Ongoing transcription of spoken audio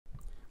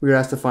we are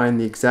asked to find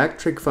the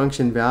exact trig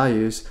function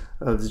values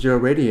of 0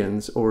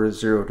 radians or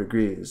 0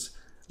 degrees.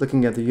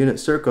 Looking at the unit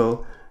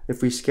circle,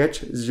 if we sketch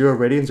 0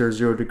 radians or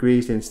 0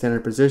 degrees in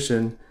standard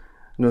position,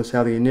 notice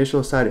how the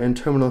initial side and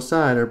terminal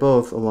side are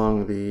both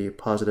along the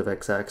positive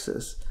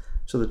x-axis.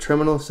 So the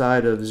terminal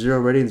side of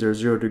 0 radians or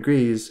 0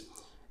 degrees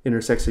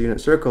intersects the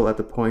unit circle at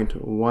the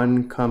point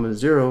 1,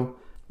 0,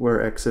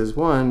 where x is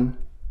 1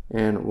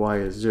 and y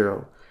is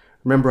 0.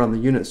 Remember, on the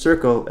unit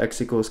circle,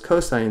 x equals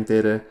cosine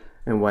theta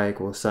and y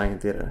equals sine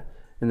theta.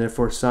 And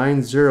therefore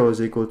sine 0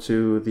 is equal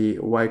to the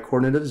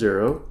y-coordinate of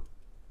 0.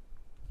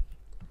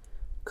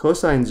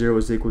 Cosine 0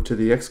 is equal to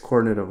the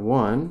x-coordinate of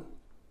 1.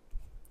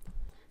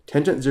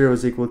 Tangent 0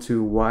 is equal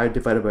to y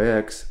divided by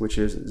x, which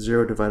is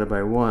 0 divided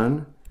by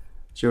 1.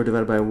 0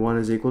 divided by 1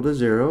 is equal to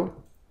 0.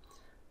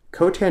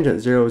 Cotangent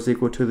 0 is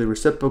equal to the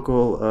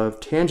reciprocal of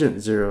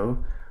tangent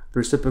 0. The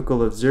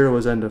reciprocal of 0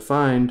 is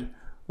undefined,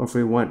 or if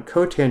we want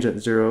cotangent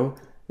 0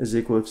 is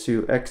equal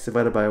to x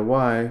divided by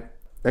y.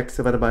 X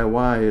divided by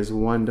y is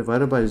 1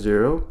 divided by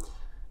 0.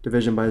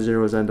 Division by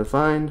 0 is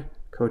undefined.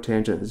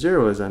 Cotangent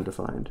 0 is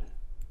undefined.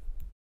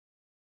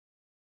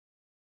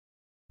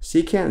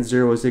 Secant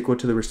 0 is equal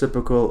to the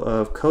reciprocal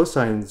of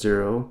cosine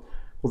 0.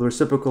 Well, the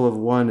reciprocal of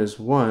 1 is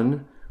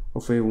 1.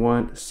 If we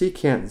want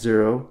secant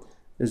 0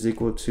 is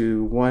equal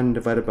to 1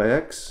 divided by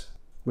x,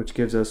 which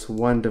gives us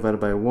 1 divided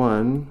by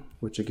 1,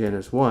 which again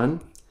is 1.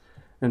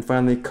 And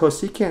finally,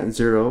 cosecant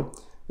 0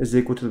 is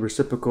equal to the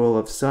reciprocal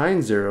of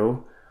sine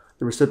 0.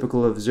 The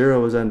reciprocal of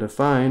 0 is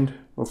undefined.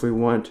 Or if we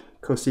want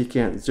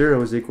cosecant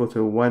 0 is equal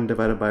to 1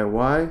 divided by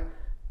y,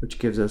 which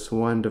gives us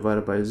 1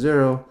 divided by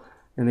 0.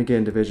 And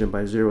again, division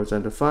by 0 is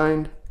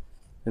undefined,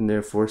 and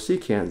therefore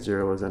secant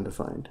 0 is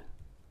undefined.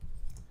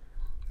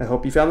 I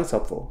hope you found this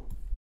helpful.